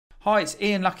Hi, it's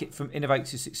Ian Luckett from Innovate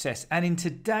to Success, and in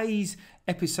today's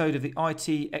episode of the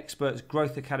IT Experts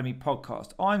Growth Academy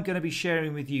podcast, I'm going to be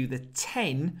sharing with you the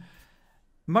 10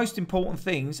 most important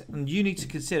things you need to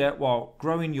consider while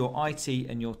growing your IT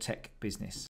and your tech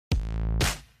business.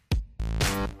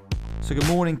 So good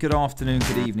morning, good afternoon,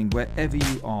 good evening, wherever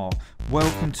you are.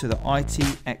 Welcome to the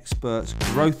IT Experts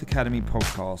Growth Academy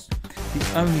podcast,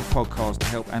 the only podcast to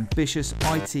help ambitious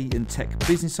IT and tech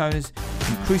business owners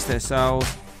increase their sales,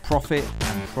 profit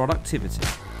and productivity.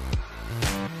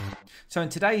 So in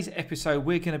today's episode,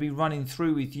 we're going to be running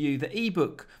through with you the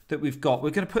ebook that we've got. We're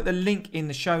going to put the link in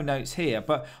the show notes here,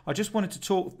 but I just wanted to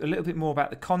talk a little bit more about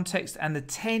the context and the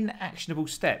 10 actionable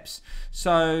steps.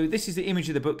 So this is the image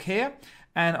of the book here.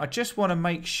 And I just want to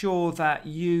make sure that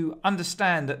you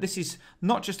understand that this is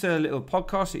not just a little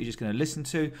podcast that you're just going to listen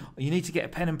to. You need to get a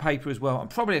pen and paper as well, and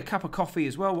probably a cup of coffee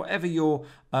as well, whatever your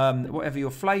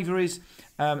flavour is,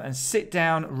 and sit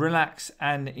down, relax,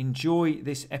 and enjoy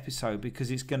this episode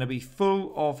because it's going to be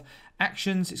full of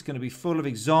actions. It's going to be full of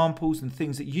examples and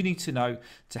things that you need to know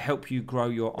to help you grow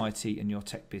your IT and your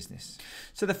tech business.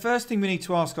 So the first thing we need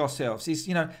to ask ourselves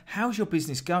is, how's your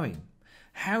business going?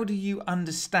 How do you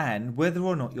understand whether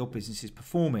or not your business is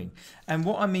performing? And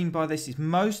what I mean by this is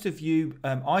most of you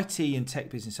IT and tech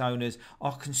business owners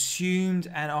are consumed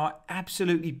and are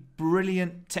absolutely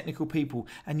brilliant technical people,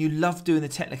 and you love doing the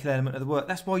technical element of the work.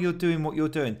 That's why you're doing what you're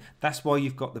doing. That's why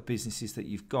you've got the businesses that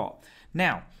you've got.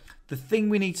 Now, the thing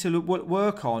we need to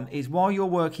work on is while you're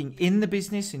working in the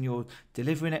business and you're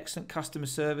delivering excellent customer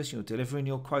service, you're delivering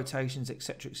your quotations,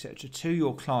 etc., to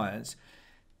your clients,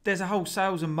 there's a whole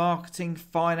sales and marketing,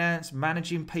 finance,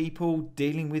 managing people,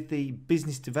 dealing with the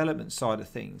business development side of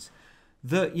things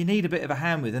that you need a bit of a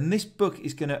hand with. And this book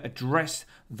is going to address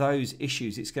those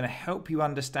issues. It's going to help you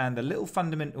understand the little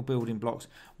fundamental building blocks,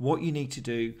 what you need to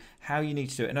do, how you need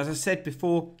to do it. And as I said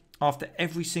before, after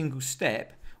every single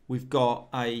step, we've got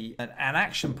an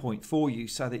action point for you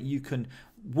so that you can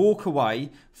walk away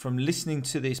from listening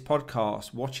to this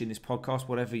podcast, watching this podcast,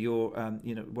 whatever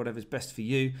whatever's best for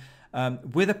you,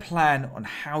 with a plan on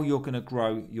how you're going to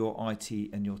grow your IT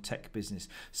and your tech business.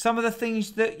 Some of the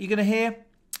things that you're going to hear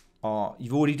are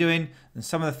you've already doing, and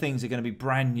some of the things are going to be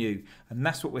brand new. And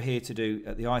that's what we're here to do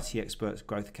at the IT Experts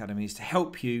Growth Academy, is to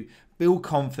help you build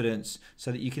confidence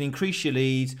so that you can increase your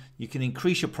leads, you can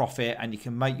increase your profit, and you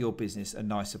can make your business a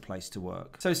nicer place to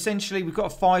work. So essentially, we've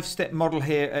got a 5-step model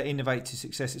here at Innovate to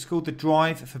Success. It's called the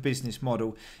Drive for Business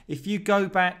model. If you go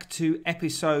back to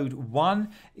episode 1,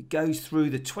 it goes through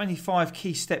the 25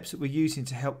 key steps that we're using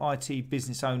to help IT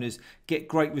business owners get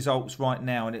great results right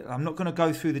now. And I'm not going to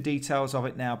go through the details of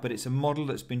it now, but it's a model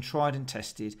that's been tried and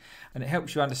tested, and it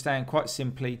helps you understand quite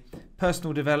simply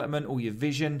personal development or your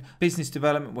vision, business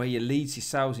development, where your leads, your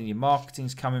sales and your marketing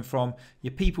is coming from,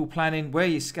 your people planning, where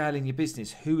you're scaling your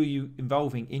business, who are you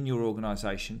involving in your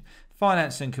organization,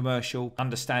 finance and commercial,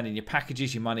 understanding your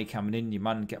packages, your money coming in, your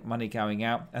money going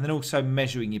out, and then also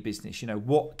measuring your business.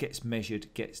 What gets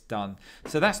measured gets done.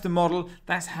 So that's the model.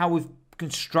 That's how we've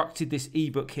constructed this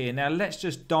ebook here. Now let's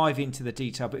just dive into the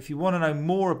detail. But if you want to know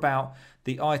more about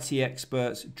the IT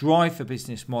Experts Drive for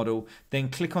Business model, then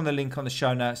click on the link on the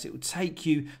show notes. It will take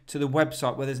you to the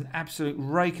website where there's an absolute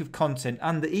rake of content.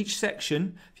 Under each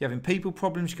section, if you're having people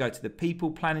problems, you go to the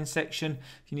people planning section.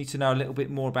 If you need to know a little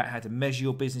bit more about how to measure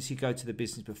your business, you go to the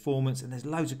business performance, and there's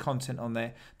loads of content on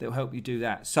there that will help you do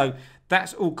that. So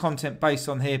that's all content based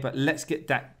on here, but let's get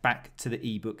that back to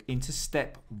the ebook into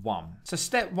step 1. So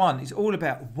step 1 is all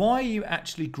about why are you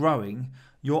actually growing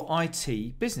your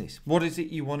IT business? What is it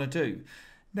you want to do?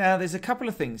 Now, there's a couple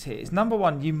of things here. It's number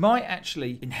 1, you might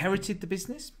actually inherited the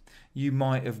business. You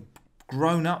might have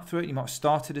grown up through it. You might have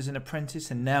started as an apprentice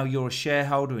and now you're a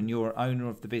shareholder and you're an owner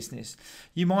of the business.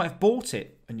 You might have bought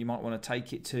it and you might want to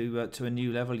take it to a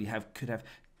new level. You could have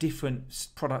different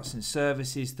products and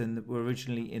services than that were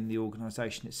originally in the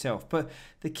organization itself. But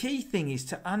the key thing is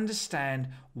to understand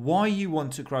why you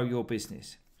want to grow your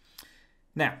business.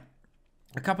 Now,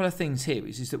 a couple of things here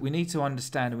is that we need to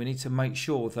understand and we need to make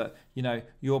sure that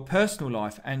your personal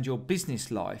life and your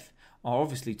business life are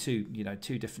obviously two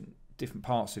different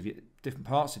parts of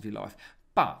your life.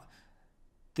 But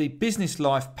the business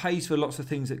life pays for lots of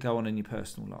things that go on in your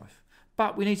personal life.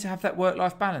 But we need to have that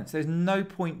work-life balance. There's no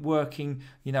point working,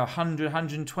 100,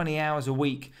 120 hours a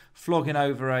week, flogging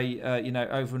over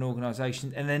over an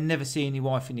organisation, and then never seeing your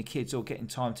wife and your kids or getting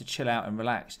time to chill out and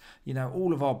relax.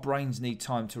 All of our brains need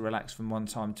time to relax from one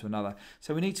time to another.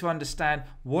 So we need to understand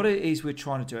what it is we're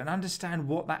trying to do and understand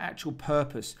what that actual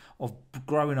purpose of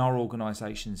growing our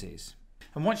organisations is.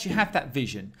 And once you have that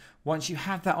vision, once you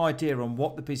have that idea on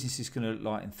what the business is going to look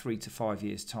like in 3 to 5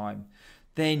 years' time,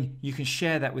 then you can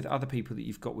share that with other people that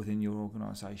you've got within your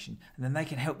organisation, and then they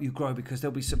can help you grow because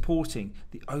they'll be supporting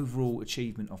the overall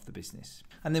achievement of the business.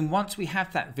 And then once we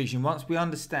have that vision, once we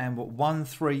understand what 1,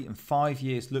 3 and 5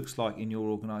 years looks like in your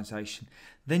organisation,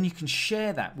 then you can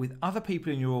share that with other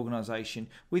people in your organisation,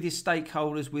 with your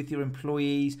stakeholders, with your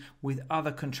employees, with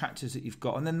other contractors that you've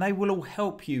got, and then they will all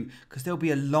help you because they'll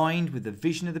be aligned with the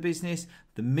vision of the business,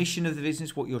 the mission of the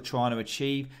business, what you're trying to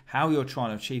achieve, how you're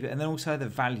trying to achieve it, and then also the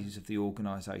values of the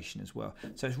organisation as well.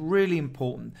 So it's really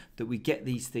important that we get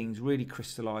these things really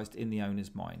crystallised in the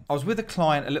owner's mind. I was with a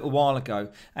client a little while ago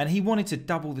and he wanted to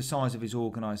double the size of his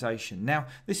organisation. Now,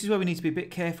 this is where we need to be a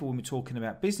bit careful when we're talking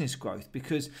about business growth,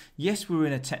 because yes, we're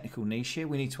in a technical niche here.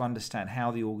 We need to understand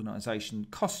how the organisation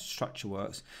cost structure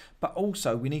works, but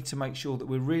also we need to make sure that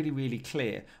we're really, really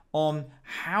clear on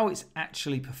how it's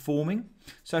actually performing.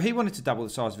 So he wanted to double the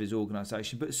size of his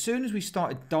organisation, but as soon as we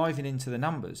started diving into the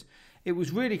numbers, it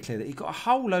was really clear that he got a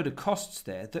whole load of costs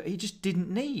there that he just didn't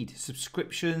need.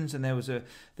 Subscriptions, and there was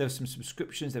some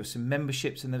subscriptions, there were some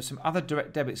memberships, and there were some other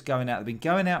direct debits going out. They've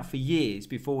been going out for years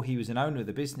before he was an owner of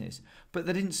the business, but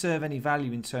they didn't serve any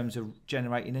value in terms of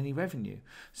generating any revenue.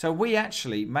 So we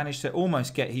actually managed to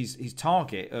almost get his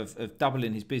target of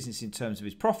doubling his business in terms of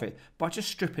his profit by just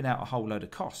stripping out a whole load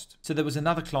of cost. So there was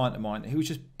another client of mine who was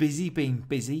just busy being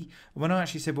busy. And when I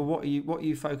actually said, well, what are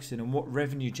you focusing on? What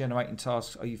revenue generating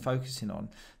tasks are you focusing on?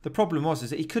 The problem was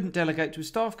that he couldn't delegate to his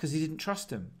staff because he didn't trust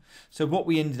them. So what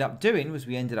we ended up doing was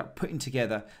we ended up putting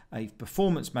together a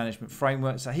performance management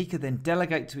framework so he could then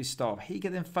delegate to his staff. He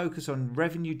could then focus on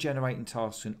revenue generating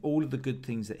tasks and all of the good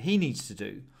things that he needs to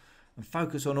do, and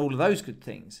focus on all of those good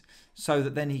things so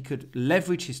that then he could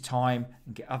leverage his time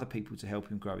and get other people to help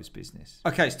him grow his business.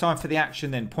 Okay, it's time for the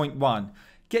action then. Point 1,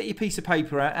 get your piece of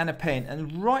paper out and a pen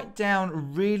and write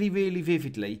down really, really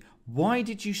vividly, why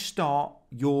did you start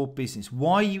your business?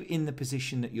 Why are you in the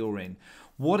position that you're in?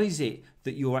 What is it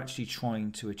that you're actually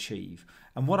trying to achieve?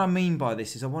 And what I mean by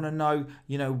this is I want to know,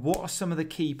 what are some of the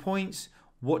key points?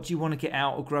 What do you want to get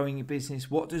out of growing your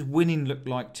business? What does winning look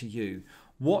like to you?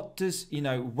 What does,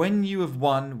 when you have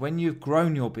won, when you've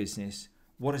grown your business,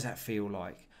 what does that feel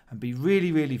like? And be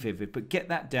really, really vivid, but get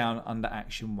that down under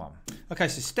action 1. Okay,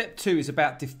 so step 2 is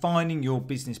about defining your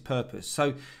business purpose.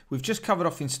 So we've just covered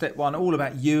off in step 1 all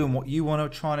about you and what you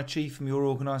want to try and achieve from your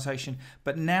organisation.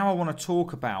 But now I want to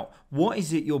talk about what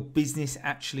is it your business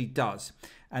actually does.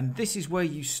 And this is where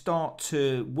you start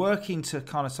to work into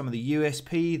kind of some of the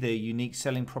USP, the unique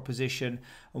selling proposition,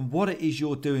 and what it is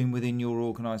you're doing within your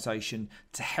organisation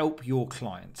to help your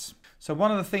clients. So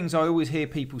one of the things I always hear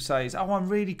people say is, oh, I'm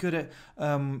really good at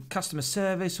customer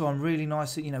service, or I'm really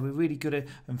nice at, we're really good at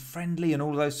and friendly and all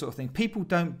of those sort of things. People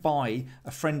don't buy a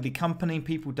friendly company.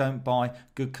 People don't buy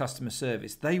good customer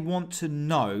service. They want to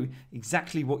know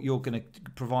exactly what you're going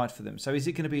to provide for them. So is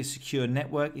it going to be a secure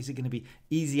network? Is it going to be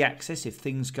easy access if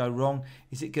things go wrong?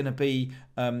 Is it going to be,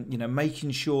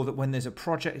 making sure that when there's a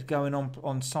project going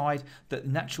on site, that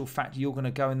in actual fact you're going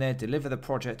to go in there, deliver the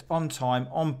project on time,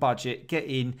 on budget, get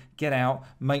in, get out,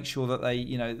 make sure that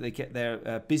they get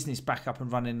their business back up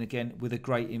and running again with a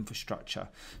great infrastructure.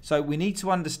 So we need to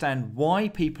understand why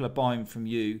people are buying from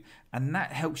you, and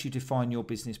that helps you define your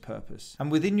business purpose.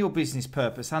 And within your business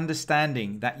purpose,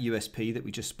 understanding that USP that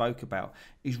we just spoke about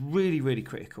is really, really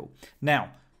critical.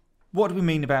 Now, what do we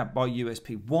mean by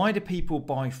USP? Why do people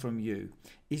buy from you?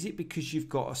 Is it because you've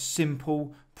got a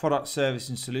simple product, service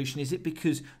and solution? Is it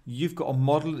because you've got a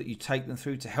model that you take them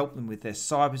through to help them with their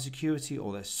cybersecurity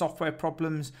or their software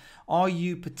problems? Are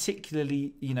you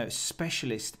particularly,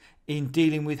 specialist in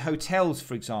dealing with hotels,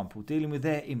 for example, dealing with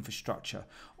their infrastructure?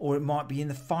 Or it might be in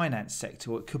the finance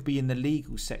sector, or it could be in the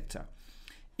legal sector.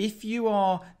 If you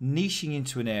are niching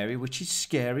into an area, which is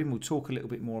scary, and we'll talk a little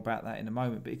bit more about that in a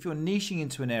moment, but if you're niching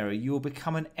into an area, you will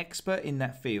become an expert in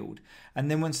that field.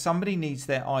 And then when somebody needs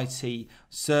their IT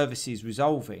services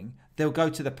resolving, they'll go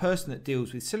to the person that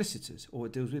deals with solicitors, or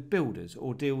deals with builders,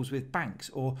 or deals with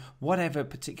banks, or whatever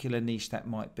particular niche that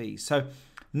might be. So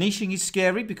niching is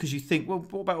scary because you think, well,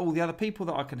 what about all the other people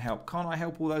that I can help? Can't I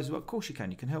help all those? Well, of course you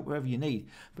can. You can help wherever you need.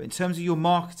 But in terms of your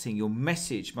marketing, your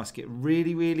message must get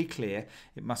really, really clear.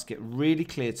 It must get really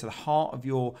clear to the heart of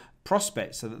your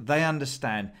prospects so that they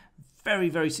understand very,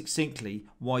 very succinctly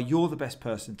why you're the best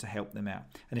person to help them out.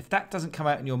 And if that doesn't come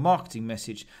out in your marketing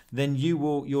message, then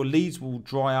your leads will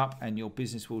dry up and your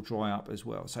business will dry up as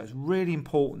well. So it's really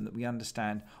important that we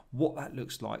understand what that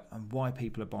looks like and why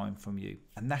people are buying from you.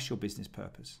 And that's your business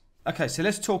purpose. Okay, so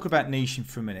let's talk about niching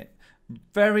for a minute.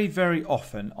 Very, very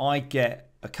often I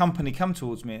get a company come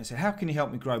towards me and say, how can you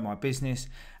help me grow my business?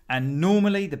 And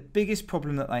normally the biggest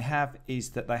problem that they have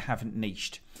is that they haven't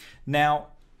niched. Now,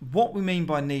 what we mean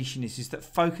by niching is that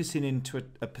focusing into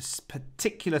a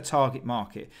particular target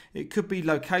market. It could be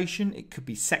location, it could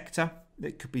be sector,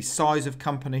 it could be size of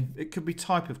company, it could be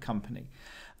type of company.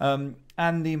 And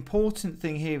the important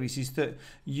thing here is that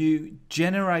you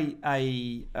generate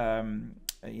an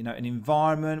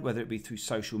environment, whether it be through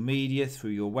social media, through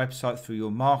your website, through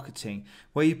your marketing,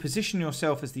 where you position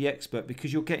yourself as the expert,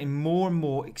 because you're getting more and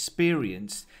more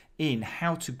experience in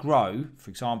how to grow,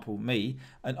 for example, me,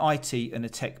 an IT and a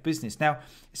tech business. Now,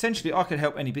 essentially, I could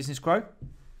help any business grow.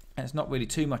 And it's not really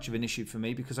too much of an issue for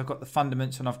me because I've got the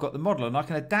fundamentals and I've got the model, and I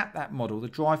can adapt that model, the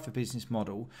Drive for Business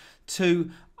model,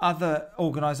 to other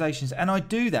organizations. And I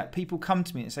do that. People come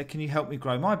to me and say, can you help me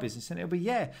grow my business? And it'll be,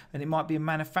 yeah. And it might be a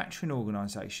manufacturing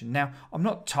organization. Now, I'm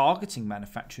not targeting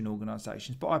manufacturing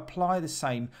organizations, but I apply the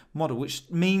same model, which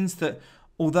means that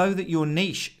although that your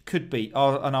niche could be,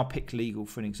 and I'll pick legal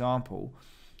for an example,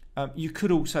 you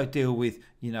could also deal with,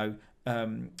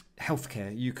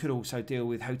 healthcare. You could also deal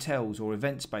with hotels or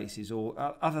event spaces or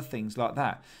other things like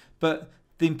that. But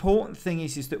the important thing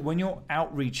is that when you're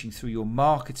outreaching through your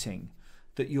marketing,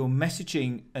 that your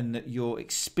messaging and that your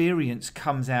experience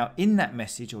comes out in that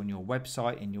message on your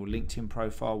website, in your LinkedIn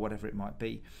profile, whatever it might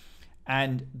be.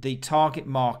 And the target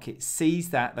market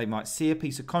sees that. They might see a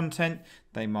piece of content,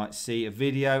 they might see a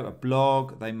video, a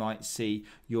blog, they might see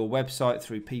your website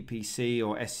through PPC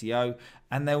or SEO,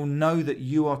 and they'll know that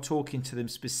you are talking to them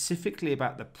specifically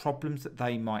about the problems that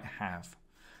they might have.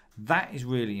 That is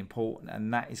really important,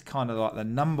 and that is kind of like the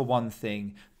number one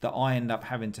thing that I end up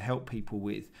having to help people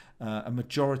with a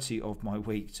majority of my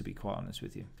week, to be quite honest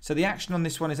with you. So the action on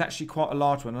this one is actually quite a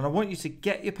large one, and I want you to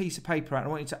get your piece of paper out and I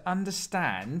want you to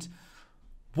understand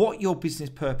what your business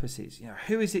purpose is.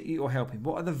 Who is it you're helping?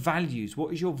 What are the values?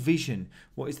 What is your vision?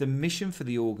 What is the mission for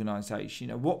the organization?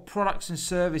 What products and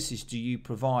services do you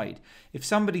provide? If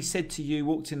somebody said to you,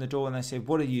 walked in the door and they said,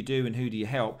 what do you do and who do you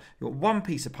help? You've got one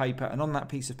piece of paper, and on that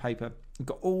piece of paper, you've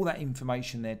got all that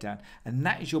information there down. And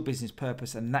that is your business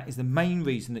purpose, and that is the main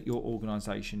reason that your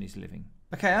organization is living.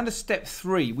 Okay, under step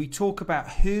 3, we talk about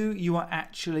who you are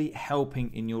actually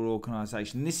helping in your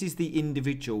organization. This is the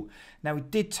individual. Now, we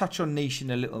did touch on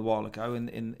niching a little while ago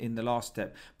in the last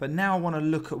step, but now I want to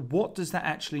look at what does that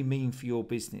actually mean for your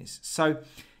business. So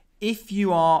if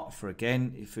you are, for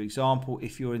example,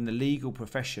 if you're in the legal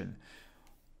profession,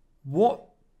 what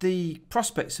the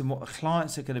prospects and what the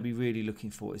clients are going to be really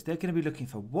looking for is they're going to be looking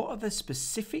for what are the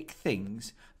specific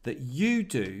things that you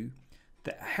do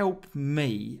that help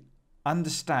me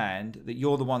understand that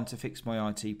you're the one to fix my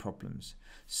IT problems.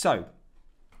 So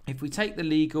if we take the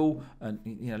legal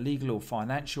or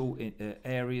financial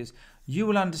areas, you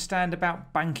will understand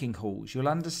about banking halls. You'll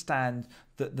understand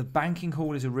that the banking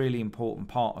hall is a really important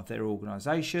part of their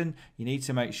organization. You need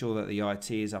to make sure that the IT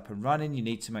is up and running. You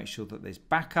need to make sure that there's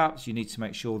backups. You need to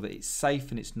make sure that it's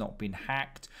safe and it's not been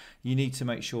hacked. You need to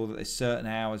make sure that there's certain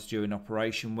hours during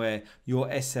operation where your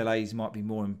SLAs might be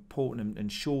more important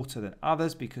and shorter than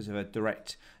others because of a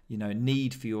direct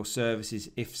need for your services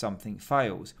if something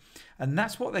fails. And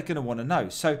that's what they're going to want to know.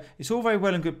 So it's all very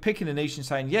well and good picking a niche and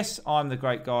saying, yes, I'm the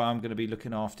great guy, I'm going to be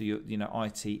looking after your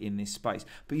IT in this space.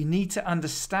 But you need to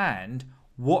understand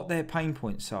what their pain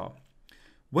points are.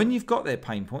 When you've got their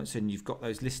pain points and you've got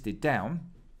those listed down,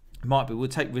 we'll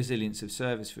take resilience of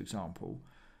service, for example.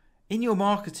 In your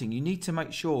marketing, you need to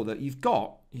make sure that you've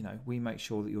got, we make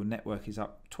sure that your network is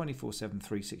up 24/7,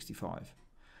 365.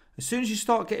 As soon as you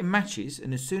start getting matches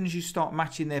and as soon as you start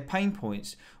matching their pain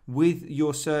points with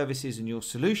your services and your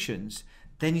solutions,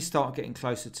 then you start getting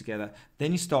closer together.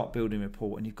 Then you start building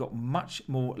rapport and you've got much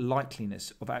more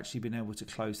likeliness of actually being able to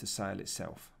close the sale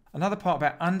itself. Another part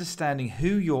about understanding who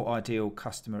your ideal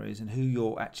customer is and who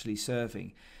you're actually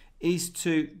serving is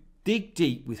to dig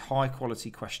deep with high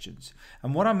quality questions.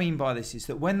 And what I mean by this is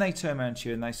that when they turn around to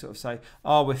you and they sort of say,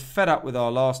 we're fed up with our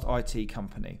last IT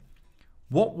company.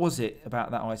 What was it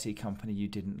about that IT company you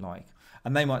didn't like?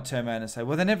 And they might turn around and say,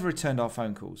 well, they never returned our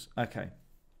phone calls. Okay.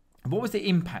 What was the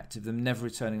impact of them never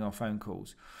returning our phone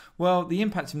calls? Well, the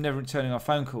impact of never returning our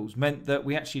phone calls meant that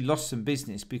we actually lost some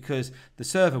business because the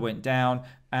server went down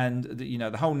and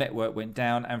the whole network went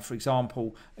down. And for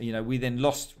example, we then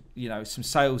lost some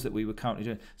sales that we were currently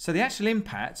doing. So the actual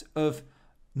impact of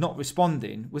not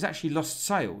responding was actually lost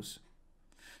sales.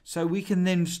 So we can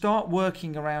then start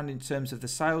working around in terms of the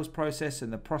sales process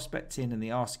and the prospecting and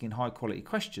the asking high quality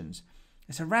questions.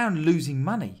 It's around losing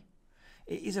money.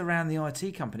 It is around the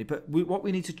IT company. But what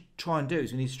we need to try and do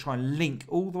is we need to try and link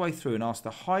all the way through and ask the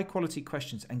high quality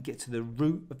questions and get to the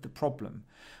root of the problem.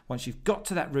 Once you've got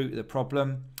to that root of the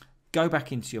problem, go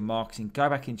back into your marketing, go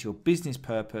back into your business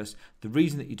purpose, the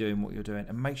reason that you're doing what you're doing,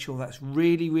 and make sure that's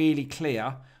really, really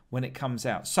clear when it comes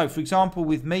out. So for example,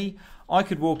 with me, I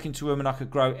could walk into a room and I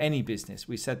could grow any business.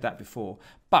 We said that before.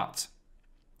 But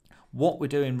what we're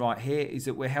doing right here is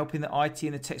that we're helping the IT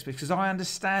and the tech space, because I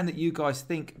understand that you guys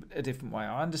think a different way.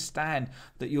 I understand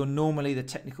that you're normally the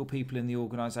technical people in the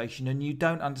organization and you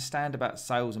don't understand about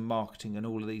sales and marketing and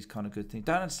all of these kind of good things.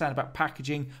 Don't understand about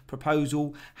packaging,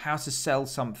 proposal, how to sell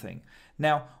something.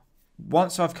 Now,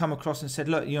 once I've come across and said,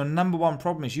 look, your number one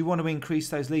problem is you want to increase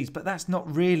those leads, but that's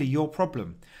not really your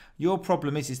problem. Your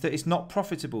problem is that it's not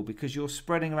profitable because you're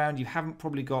spreading around. You haven't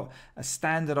probably got a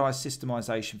standardized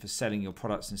systemization for selling your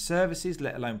products and services,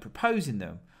 let alone proposing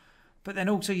them. But then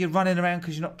also you're running around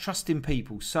because you're not trusting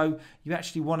people. So you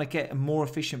actually want to get a more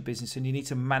efficient business and you need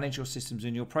to manage your systems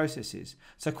and your processes.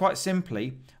 So quite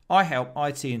simply, I help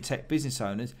IT and tech business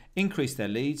owners increase their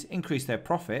leads, increase their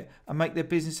profit, and make their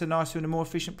business a nicer and a more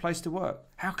efficient place to work.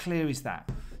 How clear is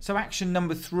that? So action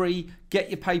number 3,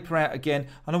 get your paper out again.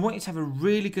 And I want you to have a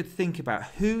really good think about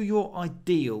who your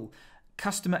ideal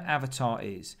customer avatar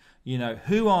is. You know,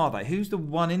 who are they? Who's the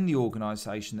one in the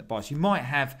organization that buys? You might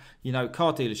have, you know,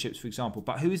 car dealerships, for example,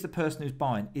 but who is the person who's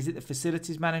buying? Is it the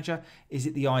facilities manager? Is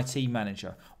it the IT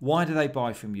manager? Why do they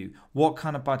buy from you? What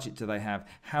kind of budget do they have?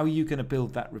 How are you going to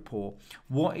build that rapport?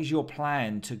 What is your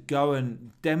plan to go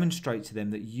and demonstrate to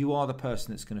them that you are the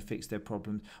person that's going to fix their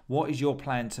problems? What is your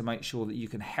plan to make sure that you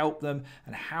can help them?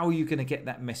 And how are you going to get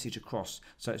that message across?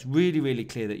 So it's really, really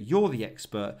clear that you're the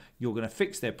expert, you're going to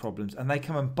fix their problems, and they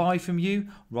come and buy from you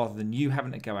rather than you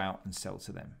having to go out and sell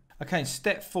to them. Okay,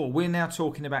 step 4, we're now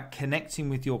talking about connecting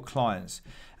with your clients.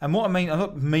 And what I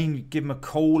don't mean give them a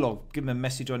call or give them a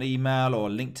message on email or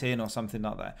LinkedIn or something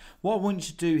like that. What I want you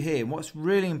to do here, and what's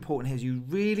really important here, is you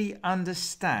really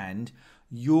understand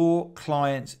your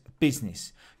client's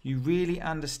business. You really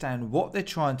understand what they're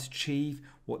trying to achieve,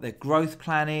 what their growth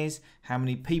plan is, how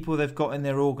many people they've got in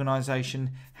their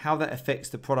organization, how that affects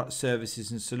the product, services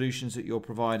and solutions that you're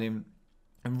providing.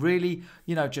 And really,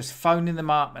 you know, just phoning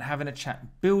them up and having a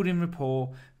chat, building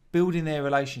rapport, building their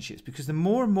relationships. Because the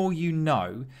more and more you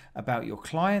know about your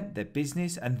client, their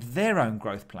business and their own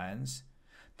growth plans,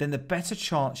 then the better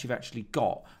chance you've actually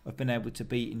got of being able to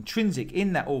be intrinsic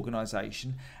in that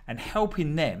organization and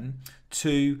helping them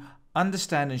to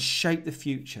understand and shape the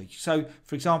future. So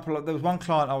for example, there was one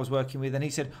client I was working with and he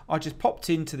said, I just popped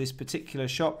into this particular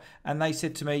shop and they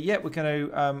said to me, yeah, we're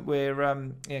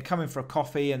coming for a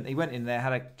coffee. And he went in there,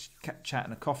 had a chat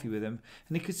and a coffee with them,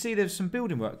 and he could see there was some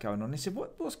building work going on. He said,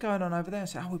 what's going on over there? I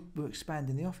said, oh, we're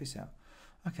expanding the office out.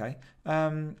 Okay.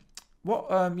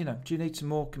 Do you need some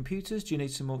more computers? Do you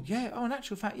need some more? Yeah. Oh, in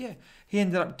actual fact, yeah. He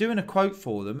ended up doing a quote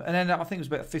for them and ended up, I think it was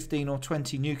about 15 or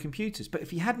 20 new computers. But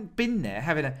if he hadn't been there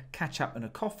having a catch up and a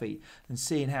coffee and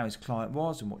seeing how his client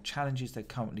was and what challenges they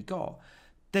currently got,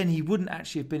 then he wouldn't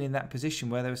actually have been in that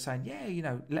position where they were saying, yeah, you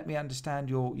know, let me understand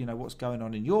your, you know, what's going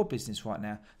on in your business right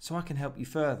now so I can help you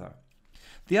further.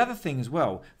 The other thing as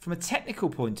well, from a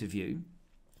technical point of view,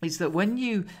 is that when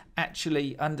you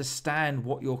actually understand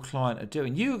what your client are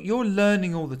doing, you're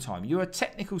learning all the time. You're a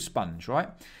technical sponge, right?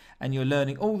 And you're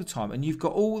learning all the time. And you've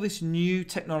got all this new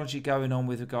technology going on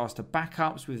with regards to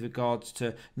backups, with regards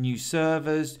to new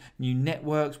servers, new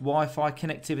networks, Wi-Fi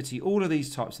connectivity, all of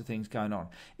these types of things going on.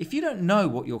 If you don't know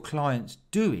what your client's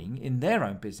doing in their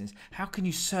own business, how can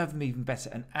you serve them even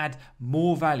better and add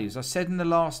more value? As I said in the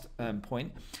last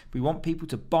point, we want people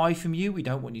to buy from you. We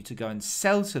don't want you to go and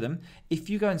sell to them. If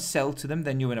you go and sell to them,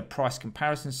 then you're in a price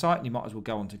comparison site and you might as well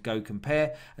go on to Go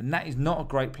Compare. And that is not a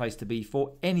great place to be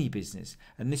for any business.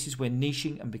 And this is where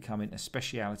niching and becoming a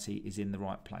speciality is in the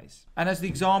right place. And as the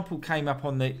example came up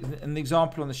on the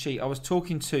example on the sheet, I was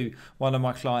talking to one of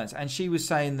my clients and she was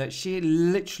saying that she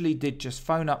literally did just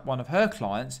phone up one of her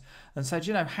clients and said,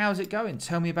 you know, how's it going?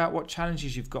 Tell me about what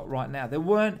challenges you've got right now. They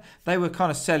were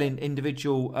kind of selling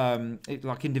individual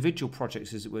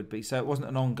projects as it would be. So it wasn't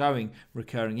an ongoing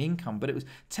recurring income, but it was,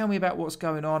 tell me about what's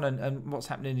going on and what's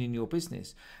happening in your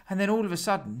business. And then all of a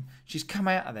sudden, she's come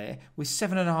out of there with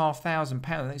 £7,500,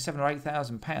 I think £7,000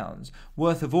 or £8,000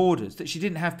 worth of orders that she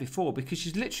didn't have before, because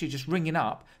she's literally just ringing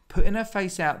up, putting her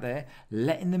face out there,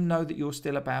 letting them know that you're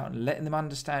still about and letting them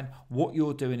understand what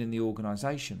you're doing in the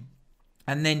organisation.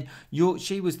 And then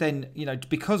she was then, you know,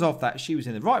 because of that, she was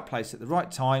in the right place at the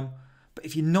right time. But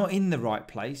if you're not in the right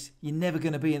place, you're never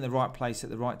going to be in the right place at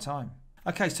the right time.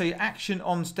 Okay, so your action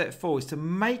on step 4 is to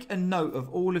make a note of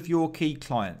all of your key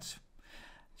clients.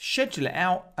 schedule it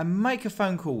out and make a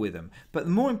phone call with them. But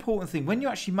the more important thing, when you're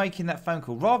actually making that phone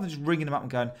call, rather than just ringing them up and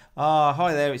going,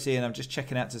 hi there, it's Ian, I'm just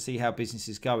checking out to see how business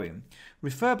is going,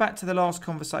 refer back to the last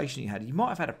conversation you had. You might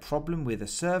have had a problem with a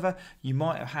server, you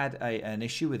might have had an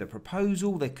issue with a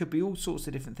proposal, there could be all sorts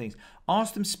of different things.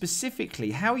 Ask them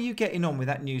specifically, how are you getting on with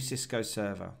that new Cisco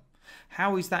server?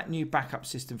 How is that new backup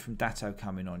system from Datto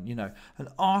coming on? And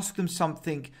ask them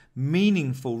something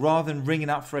meaningful rather than ringing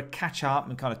up for a catch up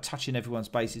and kind of touching everyone's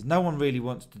bases. No one really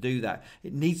wants to do that.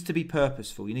 It needs to be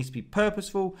purposeful. You need to be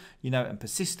purposeful, and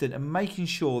persistent, and making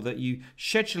sure that you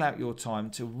schedule out your time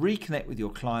to reconnect with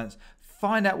your clients,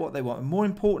 find out what they want, and more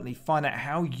importantly, find out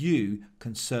how you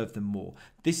can serve them more.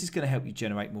 This is going to help you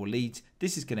generate more leads.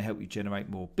 This is going to help you generate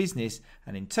more business,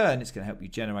 and in turn, it's going to help you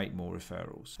generate more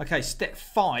referrals. Okay, step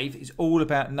 5 is all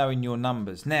about knowing your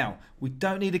numbers. Now, we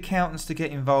don't need accountants to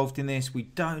get involved in this. We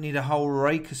don't need a whole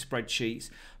rake of spreadsheets.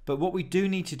 But what we do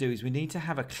need to do is we need to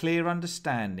have a clear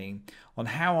understanding on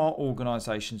how our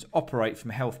organizations operate from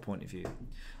a health point of view.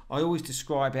 I always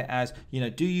describe it as,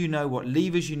 do you know what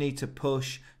levers you need to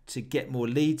push to get more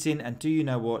leads in, and do you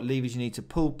know what levers you need to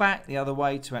pull back the other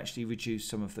way to actually reduce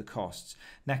some of the costs?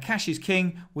 Now, cash is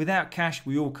king. Without cash,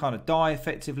 we all kind of die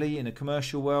effectively in a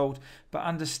commercial world, but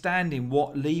understanding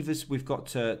what levers we've got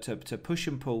to push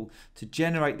and pull to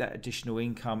generate that additional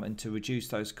income and to reduce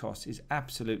those costs is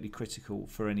absolutely critical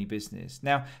for any business.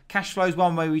 Now, cash flow is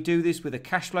one way we do this with a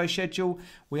cash flow schedule.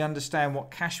 We understand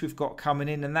what cash we've got coming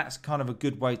in, and that's kind of a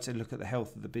good way to look at the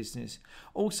health of the business.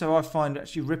 Also, I find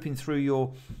actually ripping through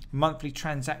your monthly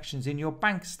transactions in your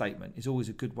bank statement is always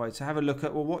a good way to have a look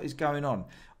at, well, what is going on?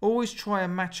 Always try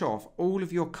and match off all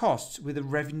of your costs with a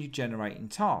revenue generating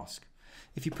task.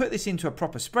 If you put this into a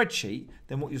proper spreadsheet,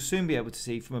 then what you'll soon be able to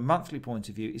see from a monthly point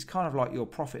of view is kind of like your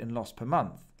profit and loss per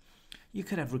month. You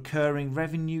could have recurring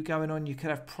revenue going on, you could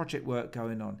have project work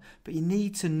going on, but you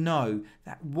need to know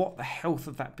that what the health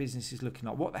of that business is looking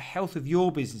like, what the health of your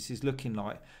business is looking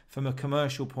like from a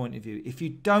commercial point of view. If you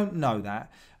don't know that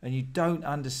and you don't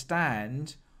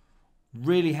understand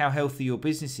really how healthy your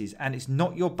business is, and it's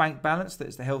not your bank balance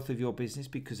that's the health of your business,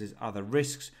 because there's other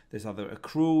risks, there's other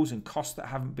accruals and costs that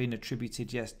haven't been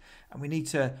attributed yet, and we need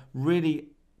to really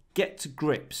get to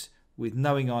grips with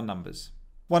knowing our numbers.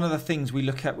 One of the things we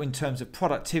look at in terms of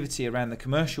productivity around the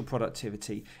commercial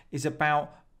productivity is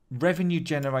about revenue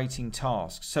generating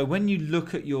tasks. So when you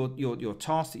look at your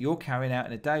tasks that you're carrying out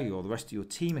in a day, or the rest of your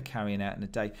team are carrying out in a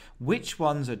day, which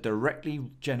ones are directly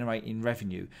generating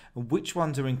revenue and which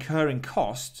ones are incurring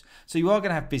costs? So you are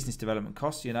going to have business development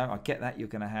costs, I get that. You're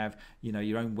going to have,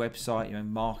 your own website, your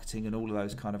own marketing and all of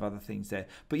those kind of other things there.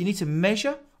 But you need to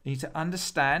measure. You need to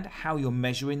understand how you're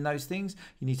measuring those things.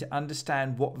 You need to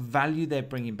understand what value they're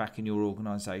bringing back in your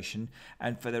organization.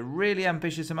 And for the really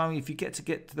ambitious among you, if you get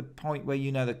to the point where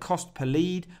you know the cost per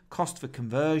lead, cost for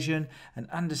conversion, and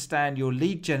understand your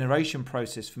lead generation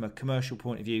process from a commercial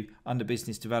point of view under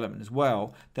business development as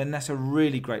well, then that's a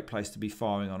really great place to be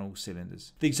firing on all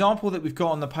cylinders. The example that we've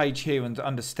got on the page here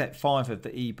under step 5 of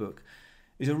the ebook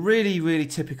is a really, really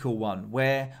typical one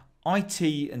where IT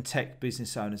and tech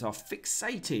business owners are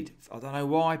fixated, I don't know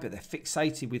why, but they're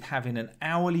fixated with having an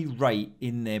hourly rate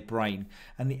in their brain.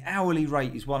 And the hourly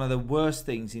rate is one of the worst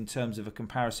things in terms of a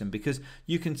comparison, because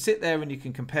you can sit there and you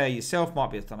can compare yourself,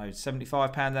 might be, I don't know,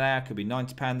 £75 an hour, could be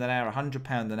 £90 an hour,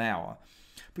 £100 an hour.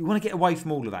 But we want to get away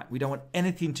from all of that. We don't want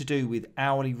anything to do with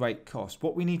hourly rate cost.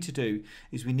 What we need to do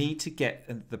is we need to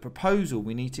get the proposal,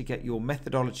 we need to get your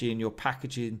methodology and your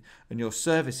packaging and your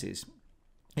services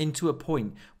into a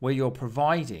point where you're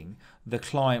providing the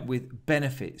client with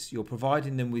benefits, you're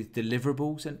providing them with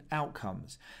deliverables and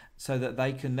outcomes so that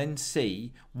they can then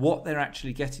see what they're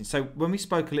actually getting. So when we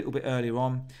spoke a little bit earlier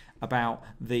on about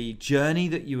the journey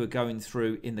that you were going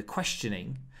through in the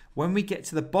questioning, when we get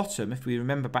to the bottom, if we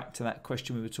remember back to that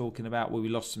question we were talking about where we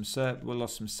lost some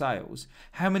sales,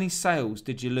 how many sales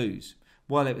did you lose?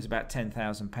 Well, it was about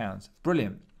 £10,000.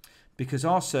 Brilliant. Because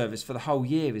our service for the whole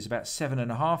year is about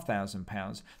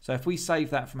 £7,500. So if we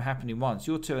save that from happening once,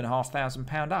 you're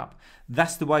 £2,500 up.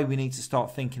 That's the way we need to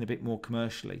start thinking a bit more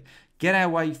commercially. Get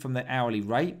away from the hourly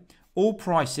rate. All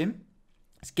pricing,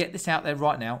 let's get this out there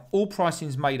right now, all pricing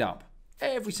is made up.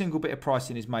 Every single bit of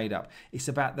pricing is made up. It's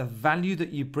about the value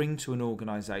that you bring to an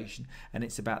organisation, and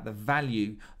it's about the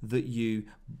value that you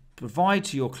provide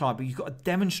to your client, but you've got to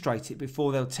demonstrate it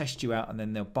before they'll test you out and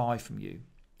then they'll buy from you.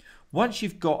 Once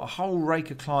you've got a whole rake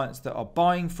of clients that are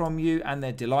buying from you and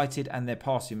they're delighted and they're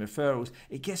passing referrals,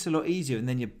 it gets a lot easier, and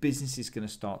then your business is going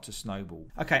to start to snowball.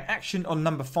 Okay, action on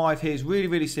number 5 here is really,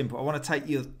 really simple. I want to take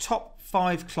your top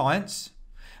 5 clients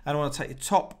and I want to take your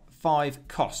top 5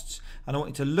 costs. And I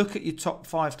want you to look at your top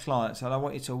 5 clients, and I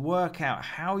want you to work out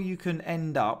how you can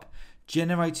end up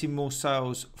generating more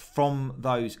sales from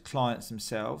those clients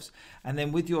themselves. And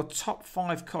then with your top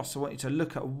 5 costs, I want you to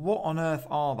look at what on earth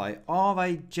are they? Are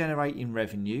they generating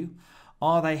revenue?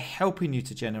 Are they helping you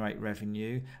to generate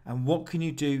revenue? And what can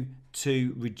you do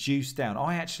to reduce down?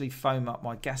 I actually phone up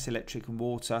my gas, electric and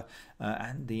water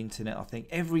and the internet, I think,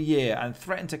 every year and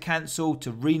threaten to cancel,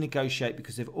 to renegotiate,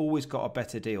 because they've always got a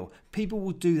better deal. People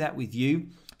will do that with you.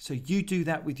 So you do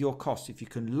that with your costs. If you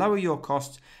can lower your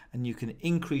costs and you can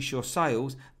increase your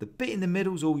sales, the bit in the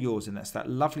middle is all yours, and that's that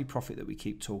lovely profit that we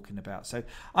keep talking about. So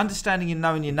understanding and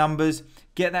knowing your numbers,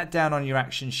 get that down on your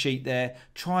action sheet there.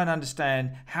 Try and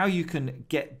understand how you can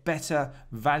get better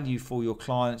value for your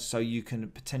clients so you can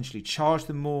potentially charge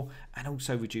them more and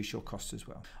also reduce your costs as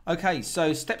well. Okay,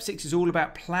 so step 6 is all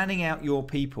about planning out your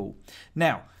people.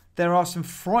 Now, there are some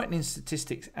frightening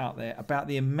statistics out there about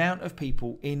the amount of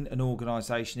people in an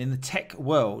organisation, in the tech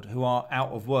world, who are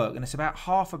out of work. And it's about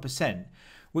 0.5%,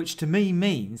 which to me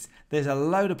means there's a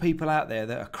load of people out there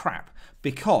that are crap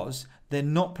because they're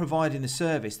not providing the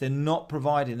service. They're not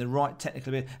providing the right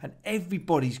technical ability. And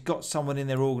everybody's got someone in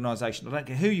their organisation. I don't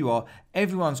care who you are.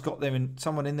 Everyone's got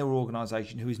someone in their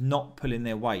organisation who is not pulling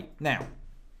their weight. Now,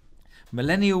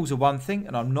 millennials are one thing,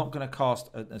 and I'm not going to cast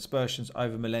aspersions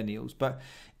over millennials, but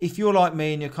if you're like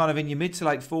me and you're kind of in your mid to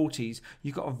late 40s,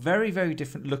 you've got a very, very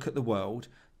different look at the world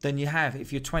than you have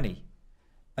if you're 20.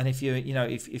 And if you're,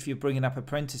 if you're bringing up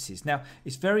apprentices. Now,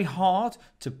 it's very hard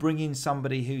to bring in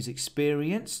somebody who's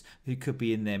experienced, who could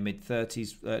be in their mid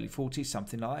 30s, early 40s,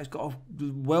 something like that, who's got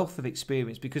a wealth of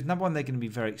experience, because number one, they're going to be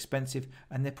very expensive,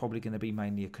 and they're probably going to be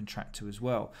mainly a contractor as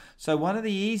well. So one of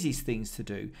the easiest things to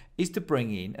do is to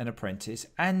bring in an apprentice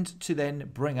and to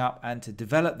then bring up and to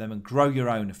develop them and grow your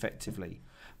own effectively.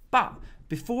 But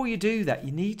before you do that,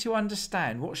 you need to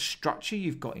understand what structure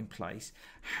you've got in place,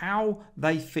 how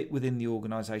they fit within the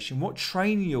organisation, what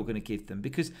training you're going to give them,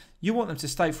 because you want them to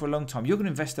stay for a long time. You're going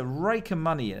to invest a rake of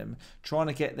money in them, trying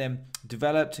to get them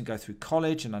developed and go through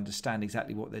college and understand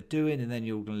exactly what they're doing, and then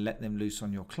you're going to let them loose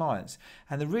on your clients.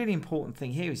 And the really important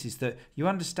thing here is that you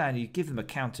understand, you give them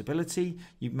accountability,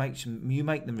 you make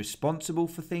them responsible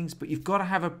for things, but you've got to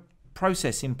have a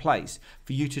process in place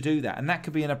for you to do that, and that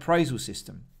could be an appraisal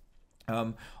system.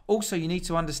 Also, you need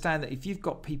to understand that if you've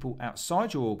got people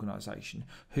outside your organisation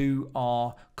who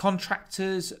are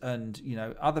contractors and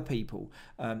other people,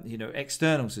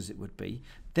 externals as it would be,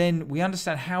 then we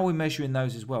understand how we're measuring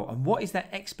those as well. And what is that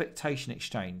expectation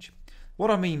exchange?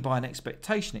 What I mean by an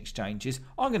expectation exchange is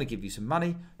I'm going to give you some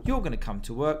money, you're going to come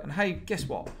to work, and hey, guess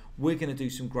what? We're going to do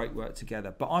some great work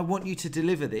together. But I want you to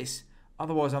deliver this.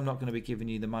 Otherwise, I'm not going to be giving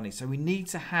you the money. So we need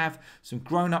to have some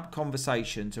grown-up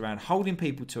conversations around holding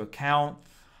people to account,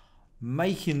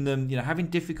 making them, having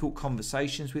difficult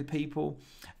conversations with people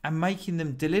and making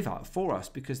them deliver for us,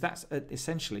 because that's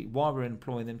essentially why we're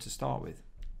employing them to start with.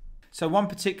 So one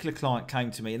particular client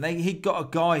came to me, and he'd got a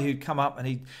guy who'd come up, and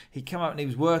he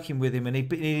was working with him, and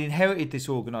he inherited this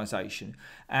organisation.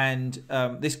 And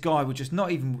this guy would just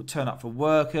not even turn up for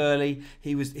work early.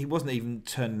 He wasn't even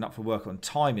turning up for work on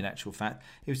time. In actual fact,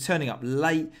 he was turning up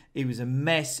late. He was a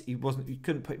mess. You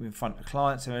couldn't put him in front of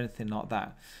clients or anything like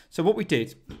that. So what we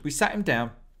did, we sat him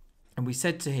down, and we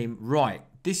said to him, right,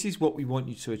 this is what we want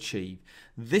you to achieve.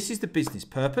 This is the business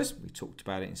purpose. We talked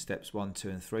about it in steps 1, 2,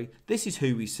 and 3. This is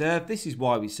who we serve. This is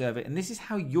why we serve it. And this is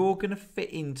how you're going to fit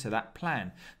into that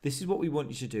plan. This is what we want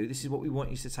you to do. This is what we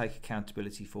want you to take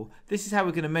accountability for. This is how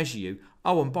we're going to measure you.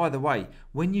 Oh, and by the way,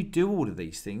 when you do all of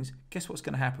these things, guess what's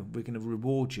going to happen? We're going to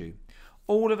reward you.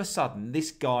 All of a sudden, this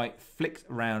guy flicked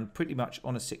around pretty much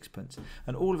on a sixpence.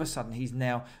 And all of a sudden, he's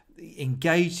now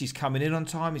engaged, he's coming in on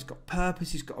time, he's got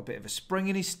purpose, he's got a bit of a spring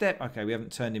in his step. Okay, we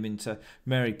haven't turned him into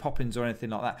Mary Poppins or anything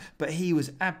like that, but he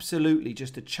was absolutely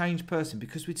just a changed person,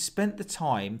 because we'd spent the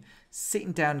time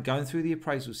sitting down, going through the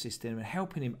appraisal system and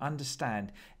helping him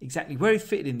understand exactly where he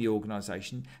fitted in the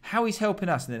organisation, how he's helping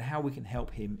us, and then how we can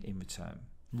help him in return.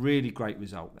 Really great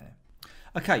result there.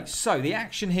 Okay, so the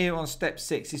action here on step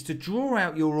 6 is to draw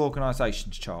out your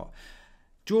organisation's chart.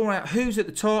 Draw out who's at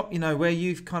the top, where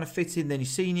you've kind of fit in, then your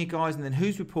senior guys, and then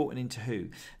who's reporting into who.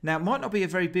 Now, it might not be a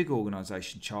very big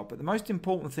organisation chart, but the most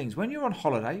important things, when you're on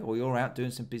holiday or you're out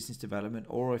doing some business development,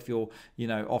 or if you're,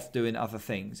 off doing other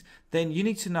things, then you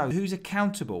need to know who's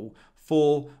accountable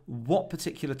for what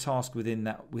particular task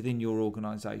within your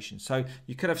organisation. So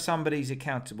you could have somebody who's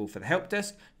accountable for the help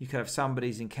desk, you could have somebody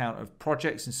who's in charge of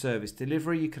projects and service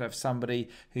delivery, you could have somebody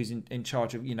who's in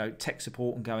charge of tech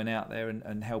support and going out there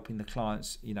and helping the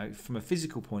clients from a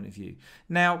physical point of view.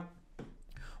 Now,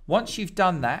 once you've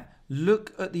done that,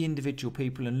 look at the individual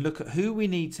people and look at who we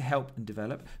need to help and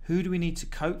develop, who do we need to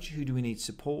coach, who do we need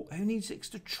support, who needs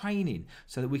extra training,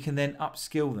 so that we can then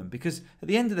upskill them. Because at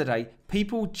the end of the day,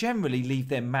 people generally leave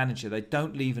their manager, they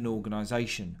don't leave an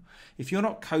organization. If you're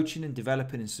not coaching and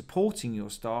developing and supporting your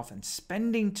staff and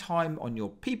spending time on your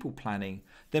people planning,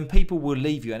 then people will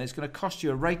leave you, and it's going to cost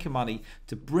you a rake of money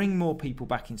to bring more people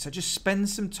back in. So just spend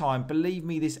some time. Believe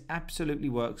me, this absolutely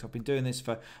works. I've been doing this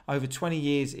for over 20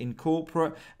 years in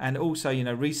corporate, and also,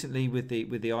 recently with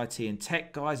the IT and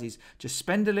tech guys, is just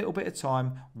spend a little bit of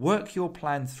time, work your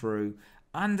plan through,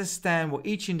 understand what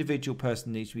each individual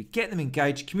person needs to be, get them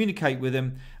engaged, communicate with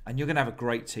them, and you're going to have a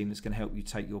great team that's going to help you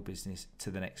take your business to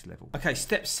the next level. Okay,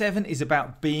 step 7 is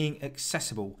about being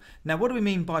accessible. Now, what do we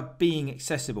mean by being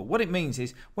accessible? What it means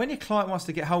is when your client wants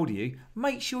to get hold of you,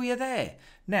 make sure you're there.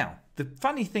 Now, the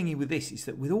funny thing with this is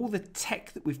that with all the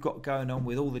tech that we've got going on,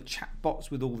 with all the chat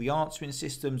bots, with all the answering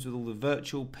systems, with all the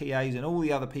virtual PAs and all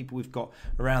the other people we've got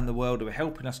around the world who are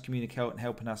helping us communicate and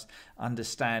helping us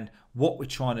understand what we're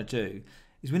trying to do,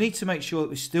 is we need to make sure that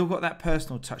we've still got that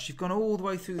personal touch. You've gone all the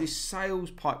way through this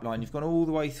sales pipeline. You've gone all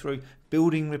the way through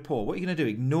building rapport. What are you going to do?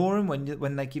 Ignore them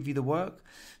when they give you the work?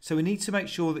 So we need to make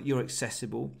sure that you're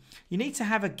accessible. You need to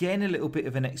have, again, a little bit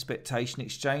of an expectation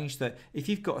exchange, that if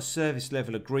you've got a service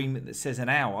level agreement that says an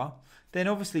hour, then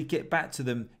obviously get back to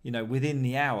them, within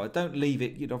the hour. Don't leave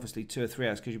it, obviously 2 or 3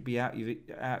 hours, because you'll be out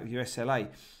of your SLA.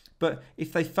 But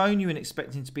if they phone you and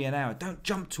expecting to be an hour, don't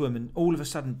jump to them and all of a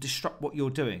sudden disrupt what you're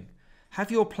doing. Have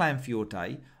your plan for your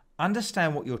day.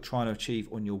 Understand what you're trying to achieve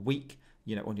on your week,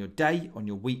 on your day, on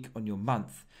your week, on your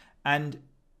month, and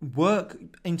work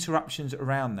interruptions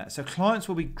around that. So clients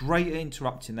will be great at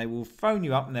interrupting. They will phone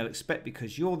you up and they'll expect,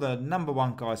 because you're the number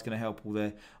one guy who's going to help all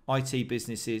their IT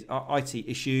businesses, IT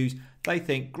issues. They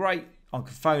think, great, I can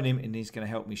phone him and he's going to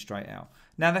help me straight out.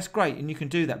 Now that's great, and you can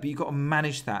do that, but you've got to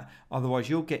manage that. Otherwise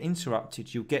you'll get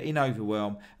interrupted, you'll get in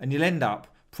overwhelm, and you'll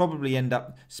probably end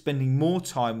up spending more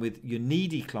time with your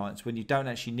needy clients when you don't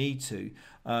actually need to.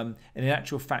 And in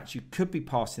actual fact, you could be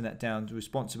passing that down to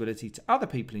responsibility to other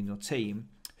people in your team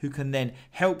who can then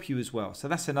help you as well. So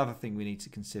that's another thing we need to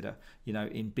consider,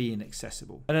 in being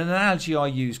accessible. And an analogy I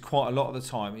use quite a lot of the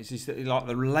time is that, like,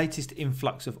 the latest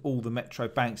influx of all the metro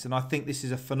banks, and I think this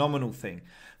is a phenomenal thing.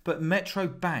 But Metro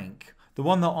Bank, the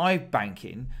one that I bank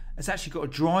in, it's actually got a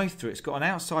drive-through. It's got an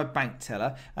outside bank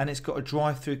teller, and it's got a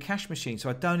drive-through cash machine, so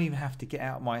I don't even have to get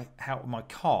out of my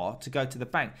car to go to the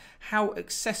bank. How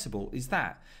accessible is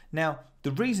that? Now,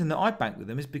 the reason that I bank with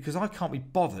them is because I can't be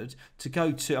bothered to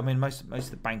go to, most of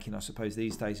the banking, I suppose,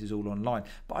 these days is all online,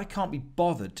 but I can't be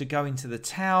bothered to go into the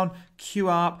town, queue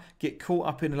up, get caught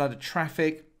up in a load of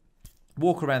traffic,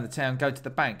 walk around the town, go to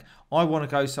the bank. I want to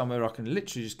go somewhere I can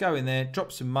literally just go in there,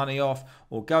 drop some money off,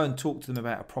 or go and talk to them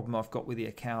about a problem I've got with the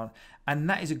account. And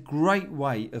that is a great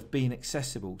way of being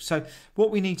accessible. So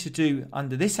what we need to do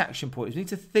under this action point is we need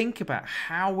to think about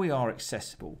how we are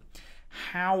accessible,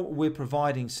 how we're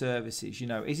providing services.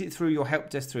 Is it through your help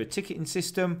desk, through a ticketing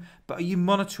system? But are you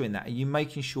monitoring that? Are you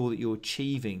making sure that you're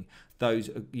achieving those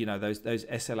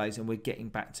SLAs and we're getting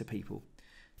back to people?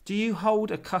 Do you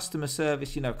hold a customer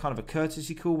service, kind of a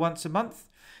courtesy call once a month?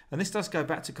 And this does go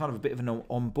back to kind of a bit of an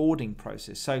onboarding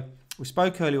process. So we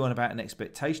spoke earlier on about an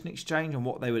expectation exchange and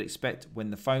what they would expect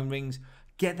when the phone rings.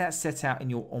 Get that set out in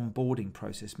your onboarding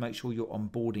process. Make sure your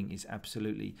onboarding is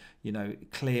absolutely,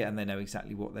 clear, and they know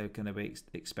exactly what they're going to be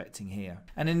expecting here.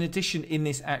 And in addition, in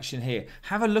this action here,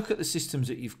 have a look at the systems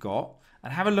that you've got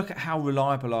and have a look at how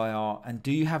reliable they are, and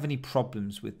do you have any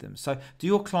problems with them? So do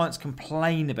your clients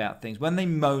complain about things? When they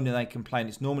moan and they complain,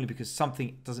 it's normally because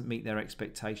something doesn't meet their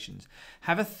expectations.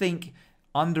 Have a think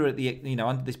under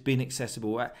this being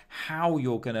accessible, at how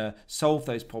you're going to solve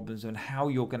those problems and how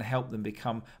you're going to help them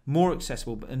become more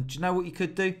accessible. And do you know what you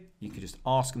could do? You could just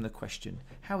ask them the question,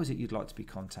 how is it you'd like to be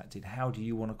contacted? How do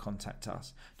you want to contact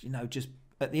us? Just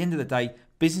at the end of the day,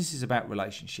 business is about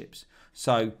relationships.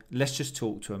 So let's just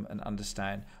talk to them and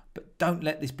understand. But don't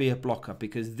let this be a blocker,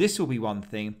 because this will be one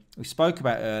thing we spoke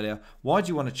about earlier. Why do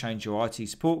you want to change your IT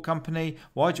support company?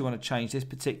 Why do you want to change this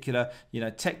particular,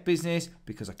 tech business?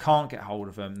 Because I can't get hold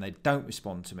of them. They don't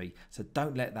respond to me. So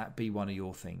don't let that be one of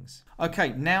your things.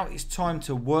 Okay, now it's time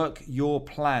to work your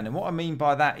plan. And what I mean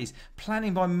by that is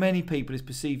planning by many people is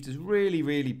perceived as really,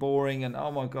 really boring and,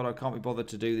 oh my God, I can't be bothered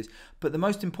to do this. But the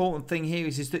most important thing here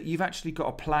is that you've actually got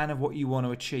a plan of what you want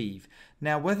to achieve.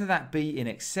 Now, whether that be in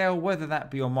Excel, whether that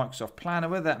be on Microsoft Planner,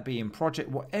 whether that be in Project,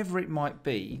 whatever it might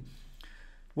be,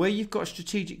 where you've got a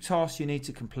strategic task you need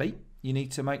to complete, You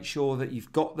need to make sure that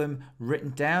you've got them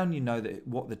written down. You know that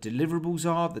what the deliverables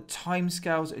are, the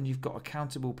timescales, and you've got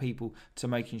accountable people to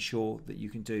making sure that you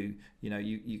can do,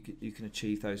 you can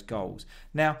achieve those goals.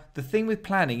 Now, the thing with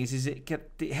planning is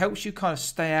it helps you kind of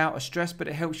stay out of stress, but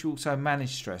it helps you also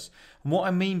manage stress. And what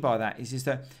I mean by that is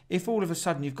that if all of a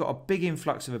sudden you've got a big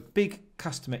influx of a big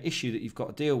customer issue that you've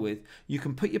got to deal with, you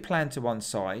can put your plan to one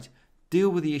side, deal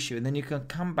with the issue, and then you can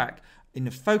come back in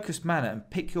a focused manner and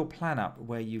pick your plan up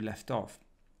where you left off.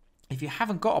 If you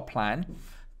haven't got a plan,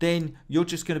 then you're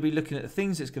just going to be looking at the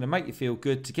things that's going to make you feel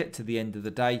good to get to the end of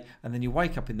the day, and then you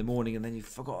wake up in the morning and then you've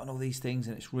forgotten all these things,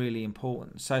 and it's really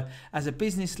important. So as a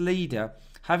business leader,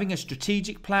 having a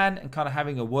strategic plan and kind of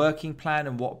having a working plan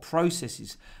and what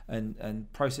processes and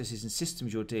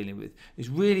systems you're dealing with is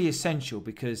really essential,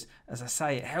 because, as I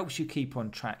say, it helps you keep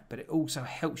on track, but it also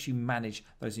helps you manage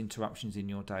those interruptions in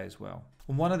your day as well.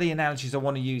 And one of the analogies I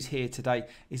want to use here today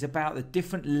is about the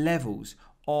different levels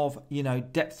of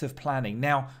depth of planning.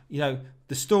 Now,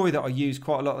 the story that I use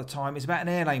quite a lot of the time is about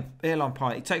an airline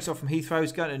pilot. He takes off from Heathrow,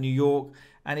 he's going to New York,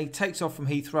 and he takes off from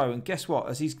Heathrow, and guess what?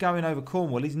 As he's going over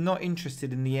Cornwall, he's not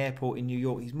interested in the airport in New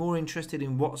York. He's more interested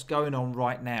in what's going on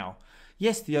right now.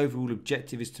 Yes, the overall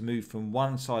objective is to move from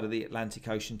one side of the Atlantic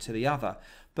Ocean to the other,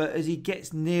 but as he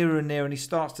gets nearer and nearer and he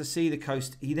starts to see the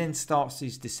coast, he then starts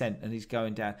his descent and he's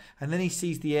going down. And then he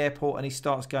sees the airport and he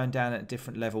starts going down at a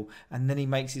different level, and then he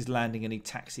makes his landing and he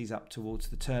taxis up towards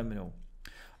the terminal.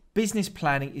 Business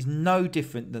planning is no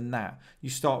different than that. You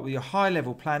start with your high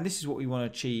level plan. This is what we want to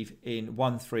achieve in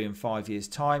 1, 3 and 5 years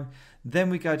time. Then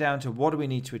we go down to what do we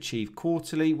need to achieve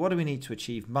quarterly? What do we need to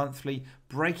achieve monthly?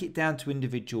 Break it down to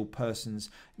individual persons,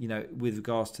 with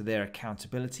regards to their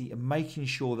accountability, and making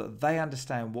sure that they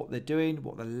understand what they're doing,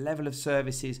 what the level of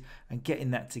service is, and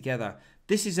getting that together.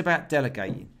 This is about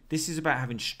delegating. This is about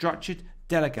having structured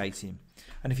delegating.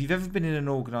 And if you've ever been in an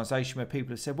organisation where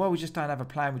people have said, well, we just don't have a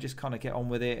plan, we just kind of get on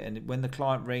with it, and when the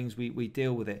client rings, we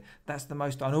deal with it. That's the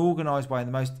most unorganised way and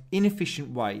the most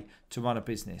inefficient way to run a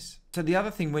business. So the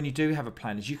other thing when you do have a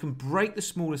plan is you can break the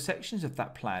smaller sections of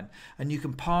that plan and you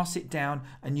can pass it down,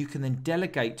 and you can then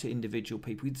delegate to individual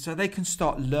people so they can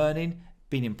start learning,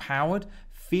 being empowered,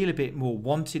 feel a bit more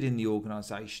wanted in the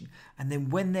organisation. And then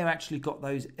when they've actually got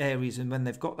those areas and when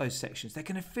they've got those sections, they're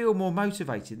going to feel more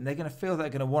motivated, and they're going to feel they're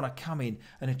going to want to come in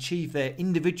and achieve their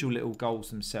individual little goals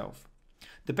themselves.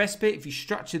 The best bit, if you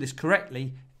structure this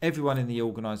correctly, everyone in the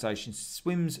organisation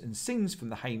swims and sings from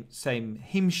the same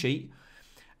hymn sheet.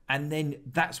 And then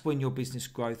that's when your business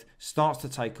growth starts to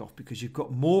take off, because you've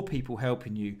got more people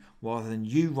helping you rather than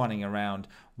you running around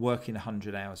working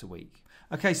 100 hours a week.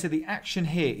 Okay, so the action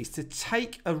here is to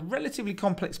take a relatively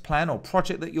complex plan or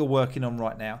project that you're working on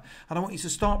right now, and I want you to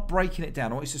start breaking it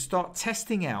down. I want you to start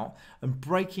testing out and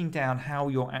breaking down how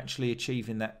you're actually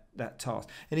achieving that task.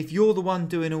 And if you're the one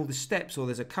doing all the steps, or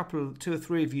there's two or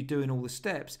three of you doing all the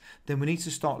steps, then we need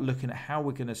to start looking at how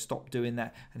we're going to stop doing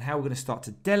that, and how we're going to start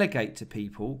to delegate to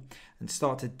people and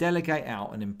start to delegate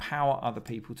out and empower other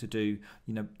people to do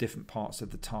different parts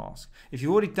of the task. If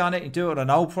you've already done it, you do it on an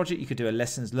old project, you could do a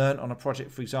lessons learned on a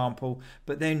project, for example,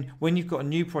 but then when you've got a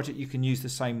new project, you can use the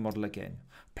same model again.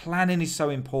 Planning is so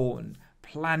important.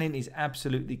 Planning is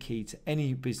absolutely key to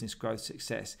any business growth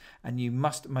success, and you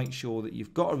must make sure that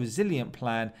you've got a resilient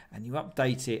plan and you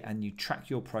update it and you track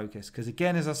your progress, because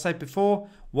again, as I said before,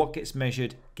 what gets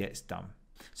measured gets done.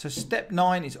 So step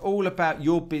 9 is all about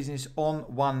your business on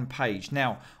one page.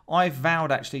 Now, I've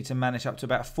vowed actually to manage up to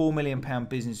about a £4 million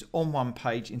business on one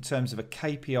page in terms of a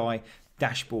KPI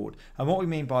dashboard. And what we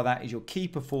mean by that is your key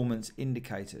performance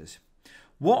indicators.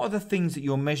 What are the things that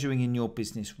you're measuring in your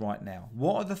business right now?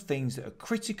 What are the things that are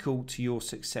critical to your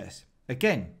success?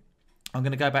 Again, I'm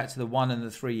going to go back to the 1 and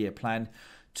the 3 year plan.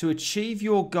 To achieve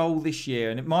your goal this year,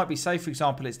 and it might be, say for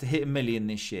example, it's to hit $1 million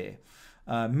this year,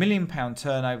 £1 million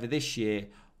turnover this year.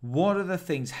 What are the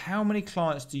things? How many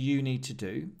clients do you need to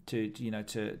do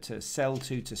to sell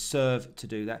to serve, to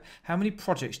do that? How many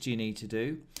projects do you need to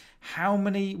do?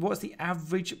 What's the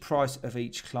average price of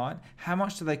each client? How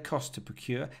much do they cost to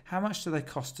procure? How much do they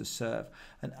cost to serve?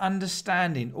 And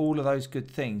understanding all of those good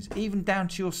things, even down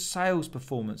to your sales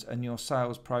performance and your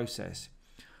sales process.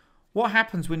 What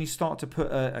happens when you start to put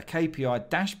a KPI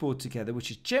dashboard together, which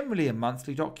is generally a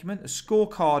monthly document? A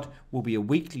scorecard will be a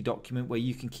weekly document where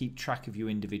you can keep track of your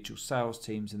individual sales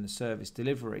teams and the service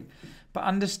delivery. But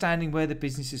understanding where the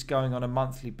business is going on a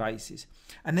monthly basis,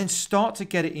 and then start to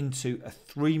get it into a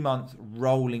 3-month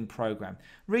rolling program.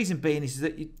 Reason being is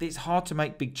that it's hard to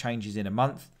make big changes in a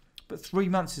month, but 3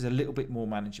 months is a little bit more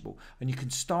manageable, and you can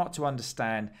start to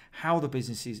understand how the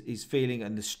business is feeling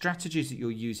and the strategies that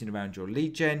you're using around your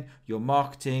lead gen, your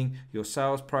marketing, your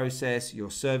sales process,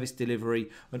 your service delivery,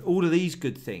 and all of these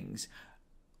good things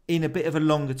in a bit of a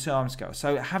longer time scale.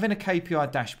 So having a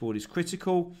KPI dashboard is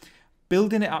critical.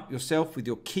 Building it up yourself with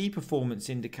your key performance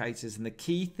indicators and the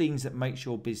key things that makes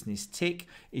your business tick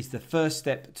is the first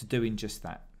step to doing just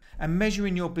that. And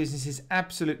measuring your business is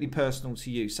absolutely personal to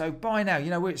you. So by now,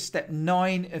 we're at step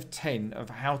 9 of 10 of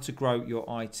how to grow your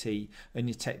IT and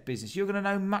your tech business. You're going to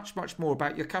know much, much more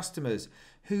about your customers,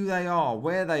 who they are,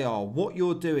 where they are, what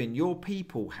you're doing, your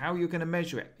people, how you're going to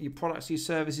measure it, your products, your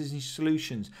services, and your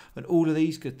solutions, and all of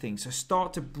these good things. So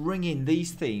start to bring in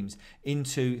these themes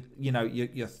into,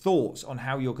 your thoughts on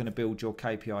how you're going to build your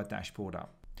KPI dashboard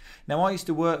up. Now, I used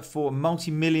to work for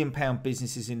multi-million-pound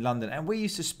businesses in London, and we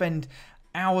used to spend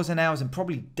hours and hours and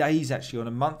probably days actually on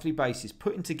a monthly basis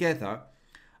putting together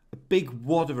a big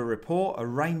wad of a report, a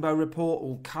rainbow report,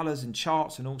 all colours and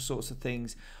charts and all sorts of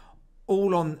things,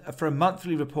 all on for a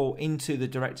monthly report into the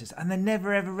directors, and they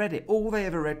never ever read it. All they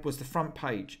ever read was the front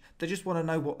page. They just want to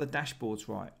know what the dashboard's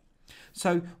right.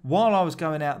 So while I was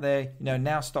going out there,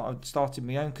 now started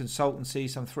my own consultancy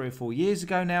some 3 or 4 years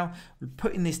ago now,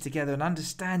 putting this together and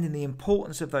understanding the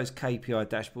importance of those KPI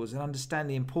dashboards and understand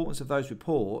the importance of those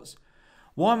reports.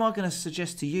 Why am I going to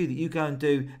suggest to you that you go and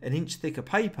do an inch thicker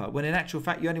paper when in actual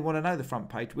fact you only want to know the front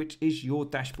page, which is your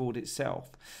dashboard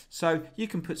itself? So you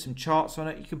can put some charts on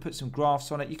it, you can put some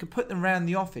graphs on it, you can put them around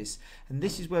the office. And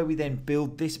this is where we then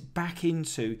build this back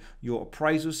into your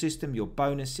appraisal system, your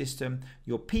bonus system,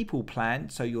 your people plan.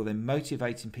 So you're then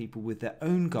motivating people with their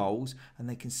own goals and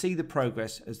they can see the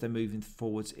progress as they're moving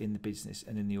forwards in the business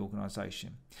and in the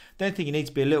organisation. The only thing you need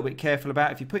to be a little bit careful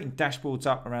about, if you're putting dashboards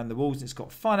up around the walls and it's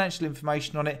got financial information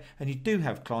on it and you do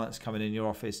have clients coming in your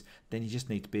office, then you just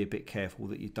need to be a bit careful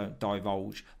that you don't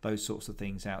divulge those sorts of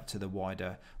things out to the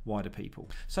wider people.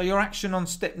 So your action on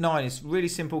step 9 is really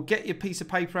simple. Get your piece of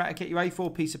paper out, get your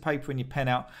A4 piece of paper and your pen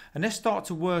out, and let's start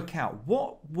to work out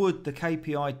what would the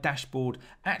KPI dashboard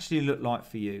actually look like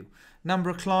for you.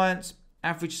 Number of clients,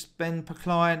 average spend per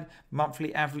client,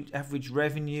 monthly average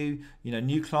revenue,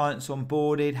 new clients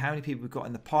onboarded, how many people we've got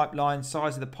in the pipeline,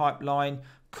 size of the pipeline,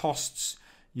 costs,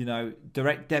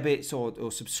 direct debits or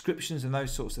subscriptions and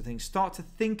those sorts of things. Start to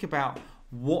think about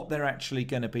what they're actually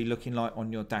going to be looking like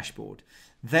on your dashboard.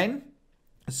 Then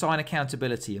assign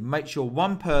accountability and make sure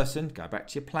one person, go back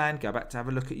to your plan, go back to have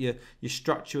a look at your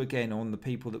structure again on the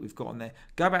people that we've got on there,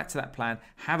 go back to that plan,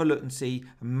 have a look and see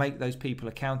and make those people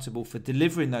accountable for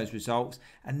delivering those results.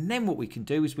 And then what we can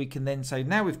do is we can then say,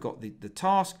 now we've got the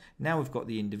task, now we've got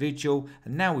the individual,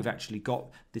 and now we've actually got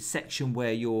the section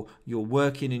where you're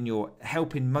working and you're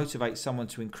helping motivate someone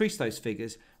to increase those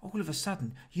figures. All of a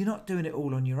sudden, you're not doing it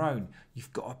all on your own.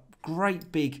 You've got a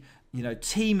great big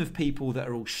team of people that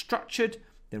are all structured,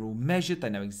 they're all measured, they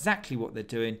know exactly what they're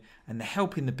doing, and they're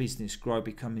helping the business grow,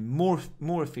 becoming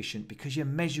more efficient because you're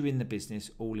measuring the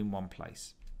business all in one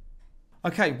place.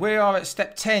 Okay, we are at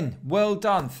step 10. Well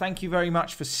done. Thank you very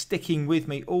much for sticking with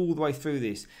me all the way through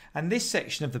this. And this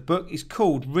section of the book is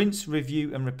called Rinse,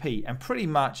 Review and Repeat. And pretty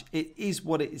much it is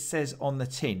what it says on the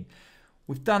tin.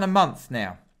 We've done a month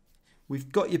now. We've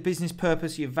got your business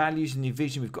purpose, your values and your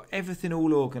vision. We've got everything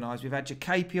all organised. We've had your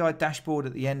KPI dashboard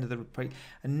at the end of the report.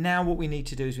 And now what we need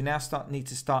to do is we now need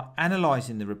to start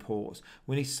analysing the reports.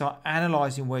 We need to start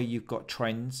analysing where you've got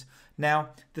trends. Now,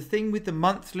 the thing with the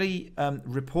monthly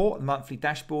report, the monthly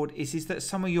dashboard, is that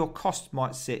some of your costs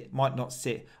might not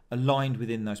sit aligned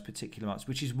within those particular months,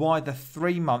 which is why the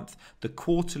 3-month, the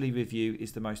quarterly review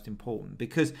is the most important,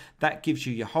 because that gives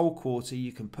you your whole quarter.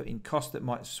 You can put in costs that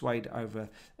might sway over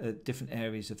different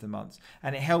areas of the months,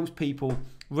 and it helps people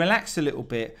relax a little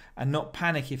bit and not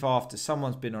panic if after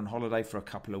someone's been on holiday for a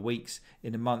couple of weeks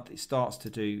in a month, it starts to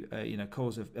do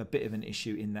cause a bit of an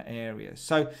issue in that area.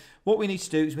 So what we need to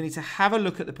do is we need to have a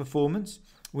look at the performance.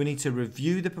 We need to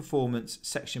review the performance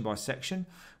section by section.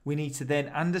 We need to then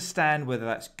understand whether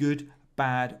that's good,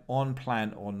 bad, on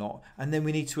plan or not. And then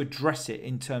we need to address it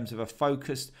in terms of a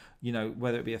focused,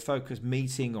 whether it be a focused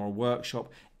meeting or a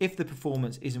workshop, if the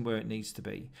performance isn't where it needs to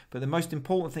be. But the most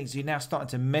important thing is you're now starting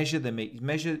to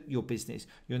measure your business.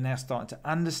 You're now starting to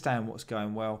understand what's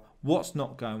going well, what's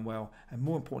not going well, and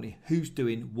more importantly, who's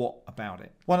doing what about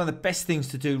it. One of the best things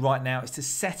to do right now is to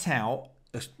set out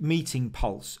a meeting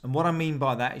pulse. And what I mean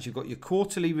by that is you've got your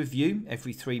quarterly review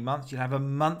every 3 months. You'll have a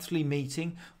monthly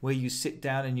meeting where you sit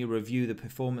down and you review the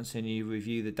performance and you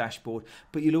review the dashboard.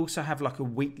 But you'll also have like a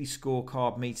weekly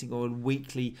scorecard meeting or a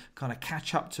weekly kind of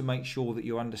catch up to make sure that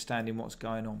you're understanding what's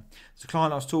going on. There's a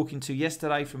client I was talking to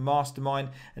yesterday from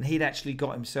Mastermind, and he'd actually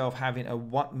got himself having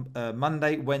a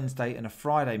Monday, Wednesday and a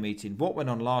Friday meeting. What went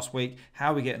on last week?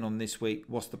 How are we getting on this week?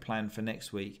 What's the plan for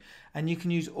next week? And you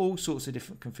can use all sorts of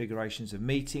different configurations of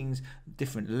meetings,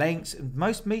 different lengths. And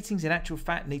most meetings in actual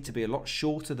fact need to be a lot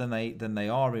shorter than they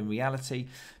are in reality,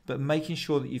 but making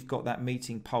sure that you've got that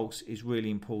meeting pulse is really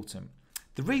important.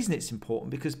 The reason it's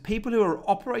important because people who are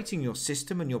operating your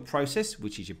system and your process,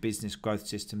 which is your business growth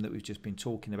system that we've just been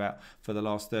talking about for the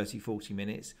last 30-40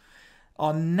 minutes,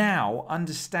 are now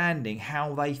understanding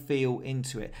how they feel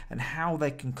into it and how they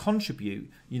can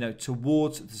contribute,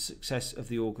 towards the success of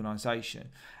the organization.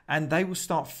 And they will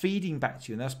start feeding back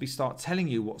to you, and they'll start telling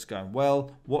you what's going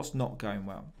well, what's not going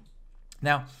well.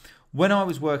 Now, when I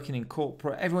was working in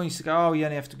corporate, everyone used to go, oh, you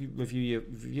only have to review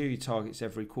your targets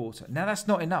every quarter. Now, that's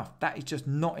not enough. That is just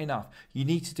not enough. You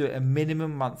need to do it a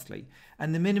minimum monthly.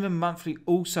 And the minimum monthly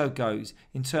also goes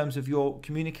in terms of your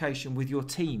communication with your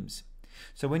teams.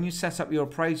 So when you set up your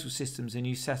appraisal systems and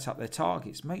you set up their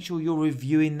targets, make sure you're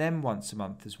reviewing them once a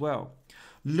month as well.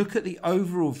 Look at the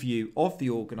overall view of the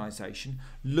organization.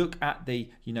 Look at the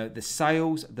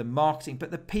sales, the marketing, but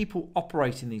the people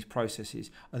operating these processes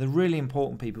are the really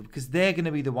important people, because they're going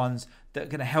to be the ones that are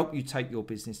going to help you take your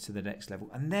business to the next level.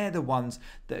 And they're the ones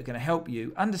that are going to help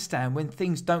you understand when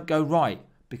things don't go right,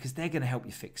 because they're going to help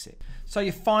you fix it. So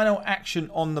your final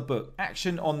action on the book,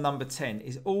 action on number 10,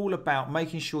 is all about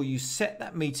making sure you set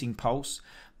that meeting pulse,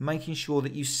 making sure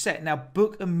that you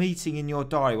book a meeting in your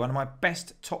diary. One of my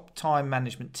best top time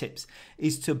management tips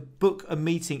is to book a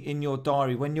meeting in your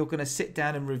diary when you're going to sit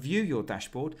down and review your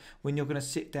dashboard, when you're going to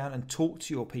sit down and talk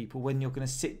to your people, when you're going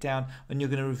to sit down and you're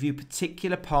going to review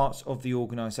particular parts of the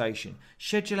organization.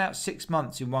 Schedule out 6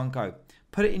 months in one go.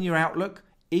 Put it in your Outlook.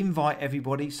 Invite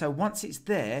everybody. So once it's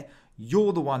there,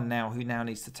 you're the one who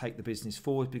needs to take the business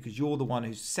forward, because you're the one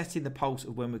who's setting the pulse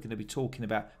of when we're going to be talking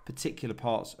about particular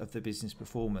parts of the business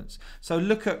performance. So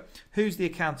look at who's the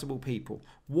accountable people,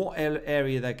 what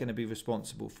area they're going to be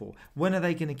responsible for, when are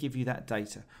they going to give you that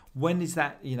data, when is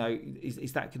that,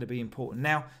 is that going to be important?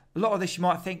 Now, a lot of this you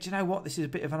might think, do you know what, this is a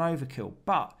bit of an overkill,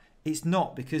 but it's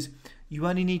not, because you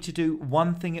only need to do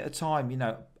one thing at a time.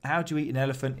 How do you eat an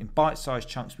elephant? In bite-sized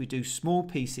chunks. We do small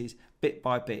pieces, bit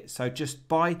by bit. So just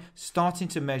by starting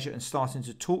to measure and starting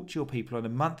to talk to your people on a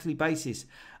monthly basis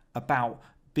about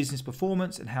business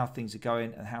performance and how things are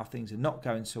going and how things are not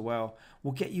going so well,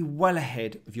 will get you well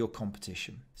ahead of your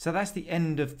competition. So that's the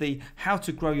end of the how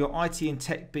to grow your IT and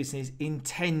tech business in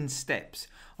 10 steps.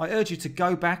 I urge you to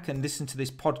go back and listen to this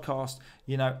podcast,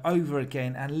 over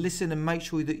again, and listen and make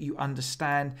sure that you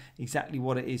understand exactly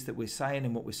what it is that we're saying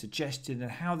and what we're suggesting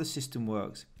and how the system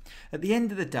works. At the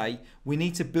end of the day, we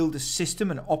need to build a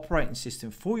system, an operating system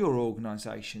for your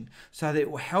organization, so that it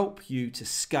will help you to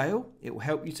scale, it will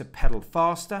help you to pedal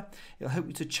faster, it will help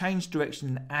you to change direction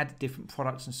and add different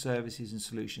products and services and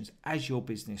solutions as your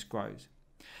business grows.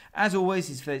 As always,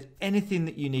 if there's anything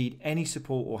that you need any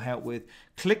support or help with,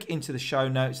 click into the show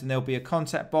notes and there'll be a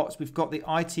contact box. We've got the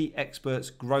IT Experts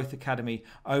Growth Academy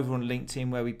over on LinkedIn,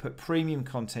 where we put premium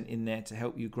content in there to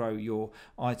help you grow your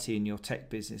IT and your tech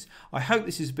business. I hope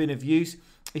this has been of use.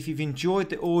 If you've enjoyed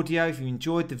the audio, if you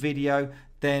enjoyed the video,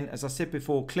 then, as I said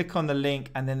before, click on the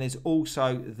link, and then there's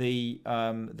also the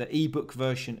ebook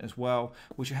version as well,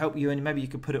 which will help you, and maybe you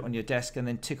could put it on your desk and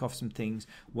then tick off some things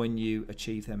when you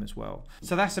achieve them as well.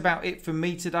 So that's about it from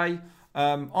me today.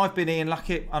 I've been Ian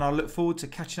Luckett, and I look forward to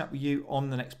catching up with you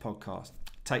on the next podcast.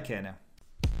 Take care now.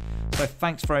 So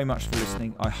thanks very much for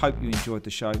listening. I hope you enjoyed the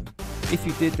show. If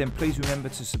you did, then please remember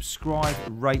to subscribe,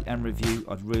 rate and review.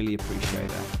 I'd really appreciate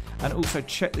that. And also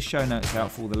check the show notes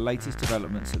out for all the latest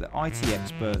developments at the IT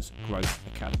Experts Growth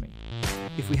Academy.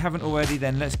 If we haven't already,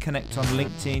 then let's connect on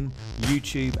LinkedIn,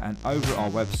 YouTube and over at our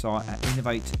website at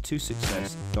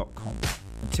innovate2success.com.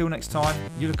 Until next time,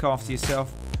 you look after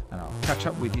yourself, and I'll catch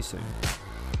up with you soon.